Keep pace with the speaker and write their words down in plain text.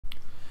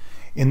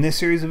In this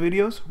series of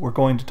videos, we're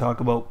going to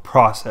talk about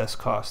process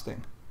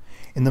costing.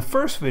 In the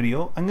first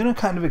video, I'm going to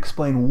kind of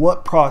explain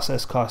what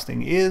process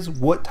costing is,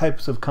 what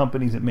types of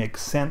companies it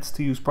makes sense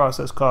to use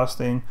process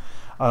costing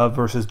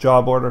versus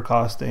job order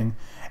costing,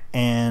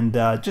 and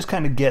just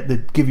kind of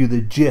give you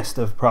the gist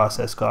of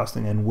process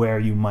costing and where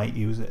you might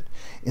use it.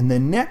 In the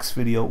next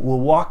video, we'll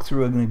walk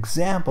through an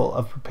example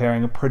of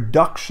preparing a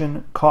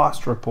production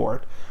cost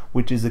report,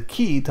 which is a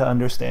key to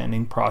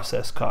understanding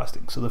process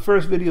costing. So the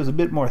first video is a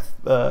bit more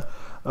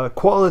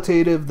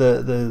qualitative.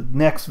 The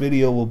next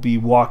video will be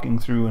walking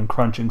through and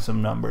crunching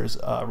some numbers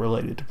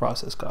related to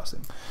process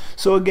costing.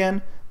 So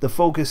again, the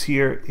focus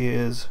here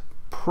is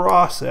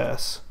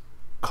process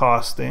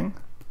costing.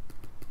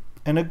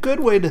 And a good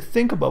way to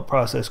think about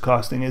process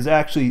costing is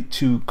actually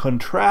to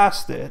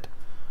contrast it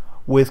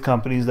with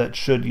companies that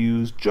should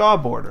use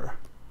job order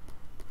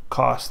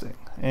costing.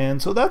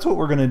 And so that's what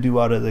we're going to do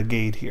out of the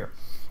gate here.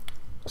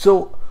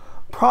 So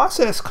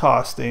process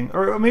costing,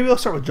 or maybe I'll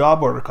start with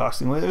job order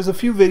costing. There's a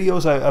few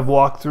videos I've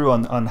walked through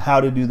on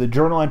how to do the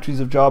journal entries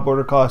of job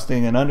order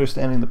costing and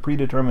understanding the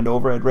predetermined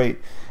overhead rate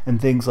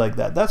and things like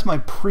that. That's my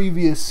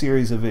previous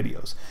series of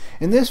videos.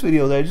 In this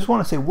video, I just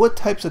want to say what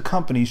types of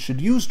companies should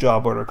use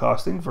job order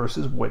costing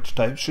versus which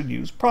types should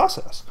use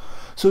process.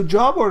 So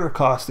job order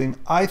costing,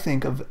 I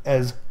think of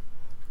as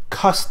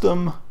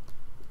custom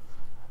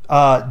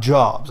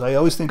jobs. I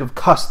always think of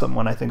custom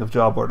when I think of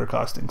job order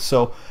costing.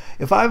 So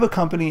if I have a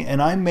company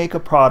and I make a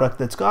product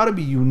that's got to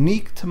be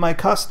unique to my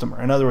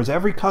customer, in other words,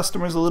 every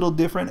customer is a little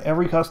different,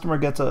 every customer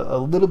gets a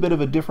little bit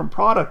of a different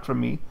product from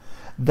me,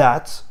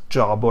 that's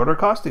job order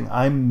costing.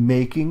 I'm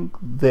making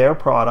their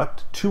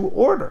product to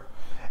order.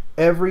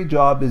 Every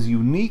job is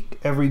unique,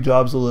 every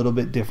job's a little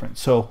bit different.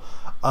 So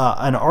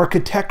an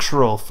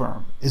architectural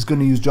firm is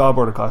going to use job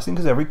order costing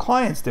because every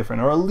client's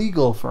different, or a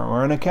legal firm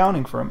or an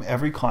accounting firm,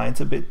 every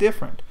client's a bit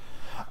different.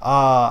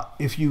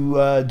 If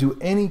you do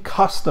any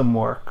custom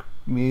work,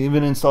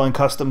 even installing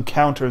custom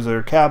counters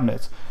or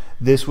cabinets,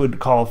 this would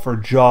call for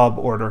job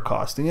order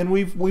costing. And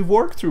we've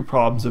worked through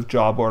problems of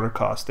job order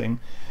costing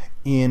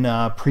in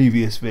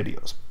previous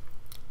videos.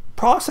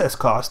 Process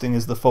costing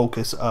is the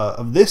focus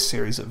of this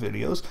series of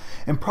videos,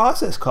 and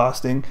process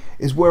costing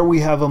is where we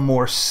have a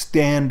more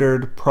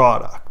standard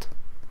product.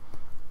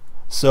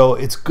 So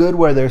it's good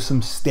where there's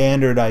some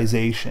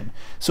standardization.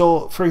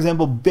 So for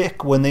example,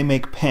 Bic, when they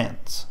make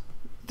pens,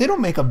 they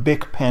don't make a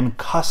Bic pen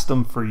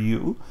custom for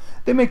you.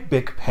 They make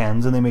Bic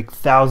pens and they make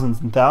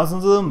thousands and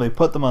thousands of them. They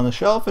put them on the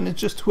shelf and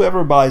it's just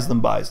whoever buys them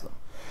buys them.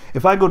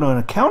 If I go to an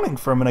accounting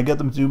firm and I get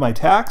them to do my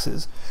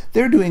taxes,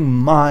 they're doing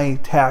my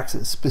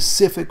taxes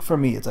specific for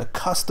me. It's a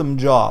custom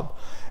job.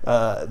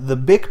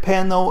 The Bic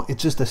pen though,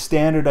 it's just a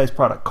standardized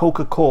product.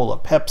 Coca-Cola,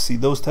 Pepsi,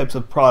 those types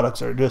of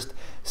products are just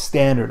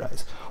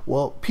standardized.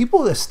 Well, people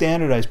with a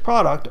standardized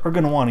product are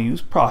going to want to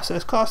use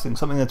process costing,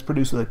 something that's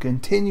produced with a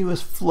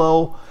continuous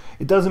flow.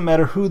 It doesn't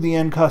matter who the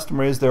end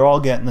customer is, they're all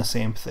getting the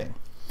same thing.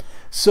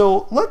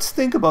 So let's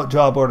think about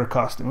job order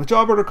costing. With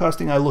job order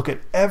costing, I look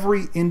at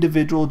every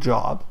individual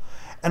job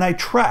and I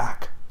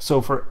track.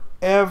 So for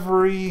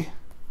every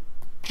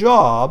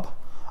job,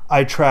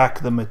 I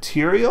track the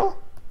material,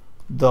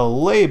 the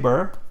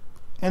labor,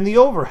 and the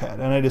overhead.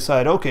 And I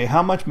decide, okay,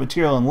 how much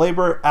material and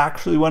labor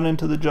actually went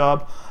into the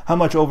job? How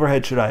much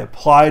overhead should I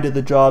apply to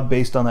the job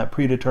based on that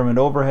predetermined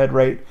overhead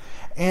rate?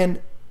 And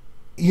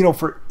you know,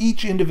 for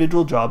each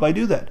individual job, I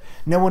do that.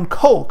 Now, when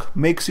Coke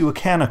makes you a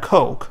can of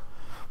Coke,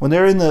 when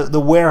they're in the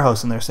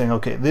warehouse and they're saying,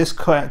 okay, this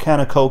can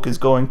of Coke is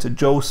going to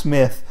Joe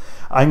Smith,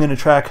 I'm going to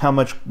track how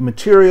much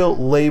material,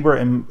 labor,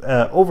 and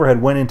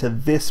overhead went into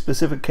this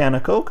specific can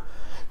of Coke.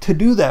 To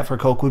do that for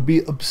Coke would be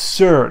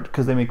absurd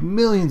because they make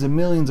millions and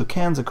millions of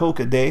cans of Coke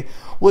a day.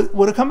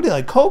 What a company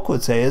like Coke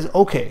would say is,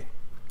 okay,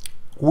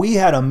 we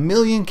had 1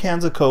 million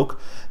cans of Coke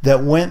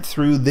that went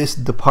through this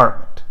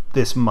department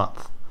this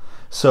month.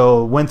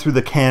 So went through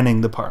the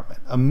canning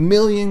department. 1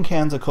 million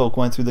cans of Coke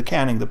went through the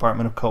canning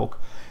department of Coke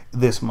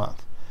this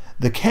month.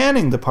 The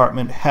canning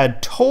department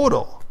had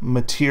total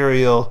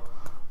material,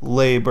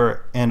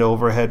 labor, and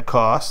overhead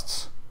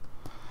costs.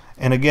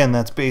 And again,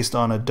 that's based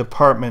on a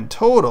department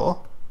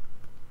total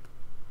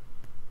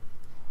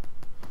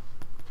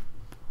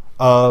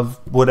of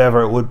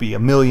whatever it would be,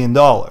 $1 million.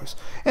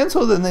 And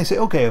so then they say,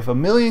 okay, if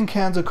 1 million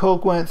cans of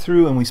Coke went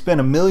through and we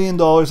spent $1 million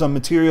on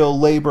material,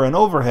 labor, and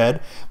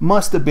overhead,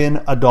 must have been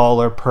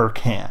 $1 per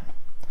can.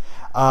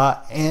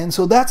 And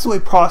so that's the way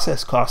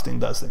process costing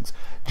does things.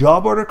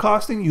 Job order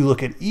costing, you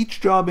look at each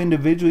job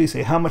individually,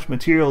 say how much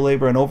material,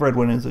 labor, and overhead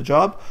went into the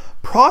job.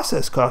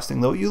 Process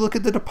costing, though, you look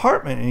at the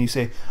department and you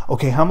say,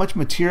 okay, how much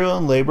material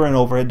and labor and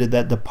overhead did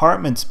that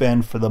department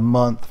spend for the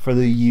month, for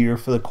the year,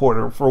 for the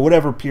quarter, for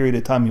whatever period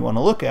of time you want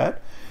to look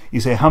at. You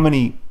say, how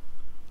many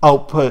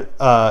output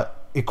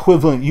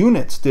equivalent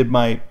units did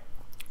my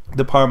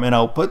department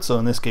output? So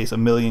in this case,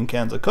 1 million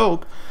cans of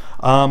Coke.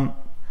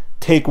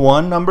 Take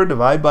one number,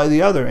 divide by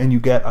the other, and you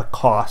get a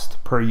cost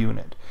per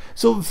unit.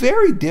 So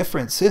very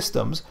different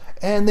systems,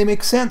 and they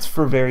make sense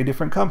for very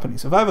different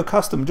companies. If I have a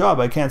custom job,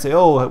 I can't say,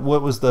 oh,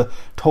 what was the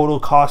total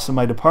cost of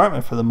my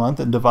department for the month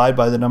and divide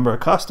by the number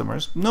of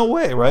customers. No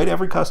way, right?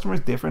 Every customer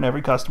is different.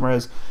 Every customer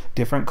has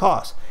different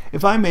costs.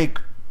 If I make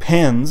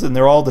pens and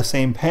they're all the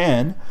same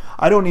pen,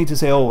 I don't need to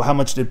say, oh, how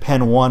much did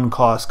pen 1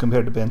 cost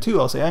compared to pen 2?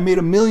 I'll say, I made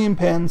 1,000,000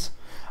 pens.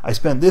 I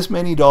spent this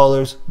many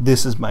dollars.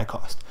 This is my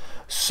cost.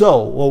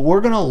 So what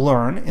we're going to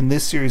learn in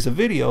this series of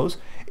videos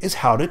is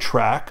how to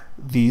track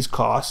these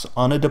costs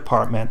on a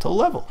departmental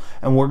level.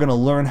 And we're going to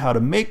learn how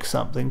to make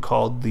something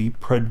called the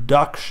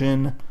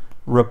production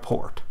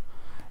report.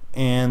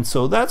 And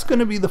so that's going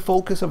to be the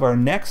focus of our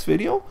next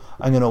video.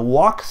 I'm going to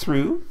walk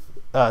through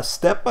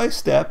step by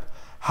step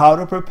how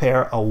to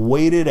prepare a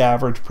weighted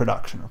average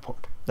production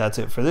report. That's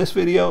it for this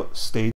video. Stay tuned.